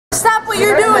what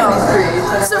you're doing.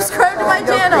 Subscribe to my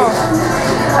channel.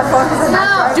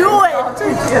 No. Do it.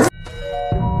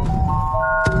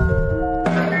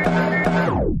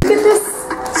 Look at this.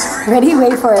 Ready?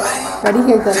 Wait for it. Ready?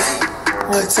 Here it goes.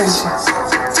 It's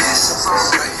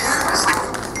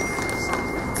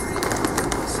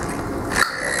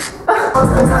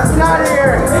not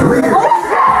here.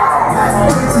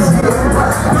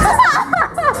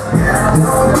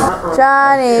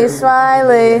 Johnny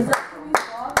Smiley.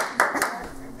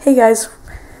 Hey guys,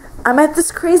 I'm at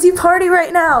this crazy party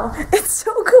right now. It's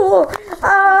so cool.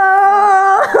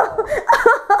 Oh.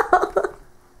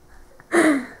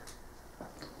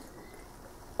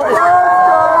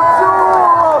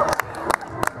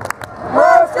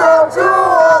 Let's go,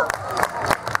 Jewel!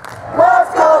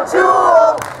 Let's go,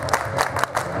 Jewel!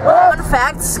 Fun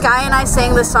fact, Sky and I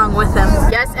sang this song with him.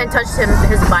 Yes, and touched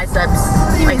his biceps,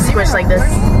 like squished like this.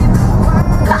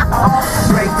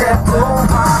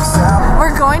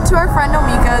 We're going to our friend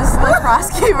Omika's lacrosse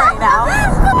game right now.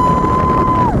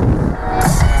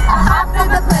 I hopped on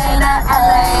the plane at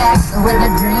LAX with a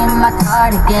dream in my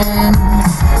cardigan.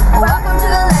 Welcome to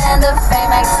the land of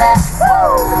fame excess.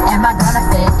 Am I gonna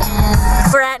fit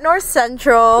in? We're at North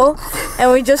Central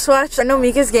and we just watched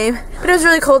Omika's game. But it was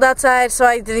really cold outside, so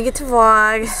I didn't get to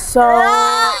vlog. So,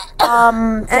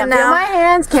 and can't now feel my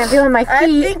hands, can't feel my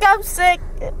feet. I think I'm sick.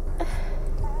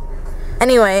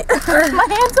 Anyway. My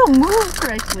hands don't move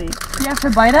correctly. You have to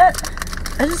bite it?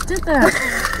 I just did that.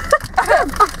 I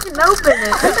can't fucking open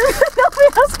it. Nobody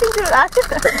else can do it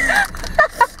either.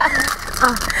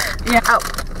 Yeah.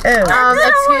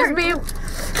 Excuse me.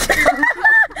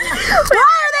 Why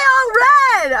are they all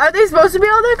red? Are they supposed to be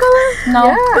all that color? No.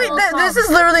 Yeah. Wait, this is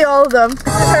literally all of them.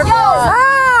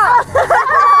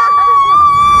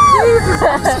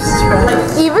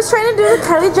 Eva's trying to do the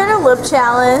Kylie Jenner lip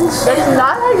challenge. That is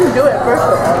not how you do it, first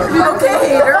of all. Okay,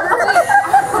 hater.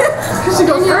 She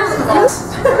goes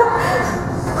first.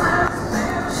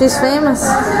 She's famous.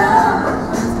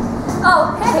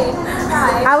 Oh, hey.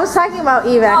 Hi. I was talking about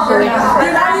Eve actually.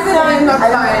 You're not even doing the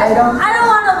I don't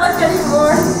want to look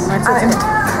anymore.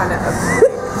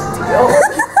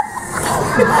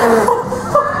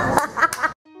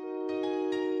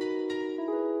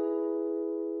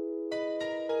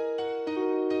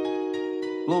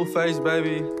 Blueface,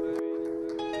 baby.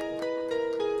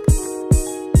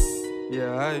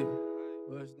 Yeah, hey.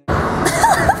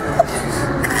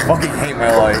 Fucking hate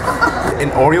my life. An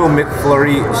Oreo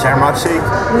McFlurry Shamrock Shake?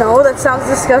 No, that sounds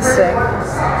disgusting.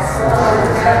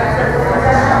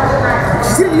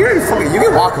 You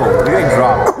can walk home. You're getting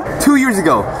dropped. 2 years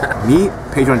ago, me,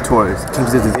 Pedro, and Torres came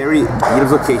to this very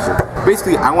beautiful location.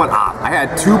 Basically, I went up. I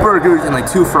had 2 burgers and like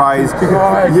 2 fries.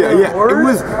 Yeah. It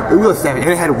was a 7,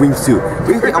 and it had wings too.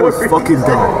 Basically, I was fucking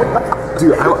dumb.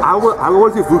 Dude, I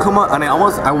went to food coma and I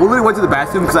literally went to the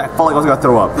bathroom because I felt like I was gonna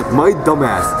throw up. My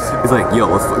dumbass is like, yo,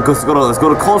 let's go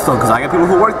to Cold Stone because I got people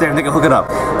who work there and they can hook it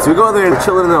up. So we go there and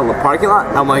chill in the parking lot.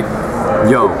 And I'm like,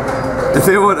 yo, does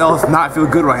anyone else not feel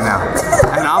good right now?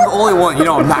 And I'm the only one,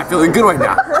 I'm not feeling good right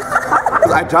now.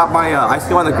 I dropped my ice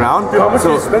cream on the ground. Dude, how much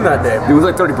did you spend that day? It was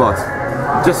like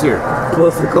 $30. Just here.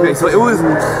 Okay, so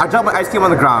I dropped my ice cream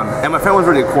on the ground and my friend was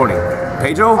already recording.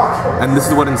 Pedro, and this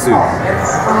is what ensued.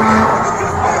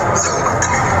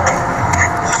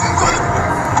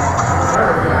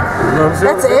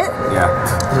 That's it? Yeah.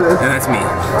 And that's me.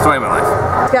 Story of my life.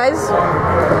 Guys?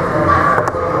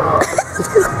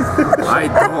 I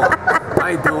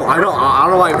don't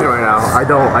know why I'm here right now. I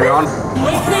don't.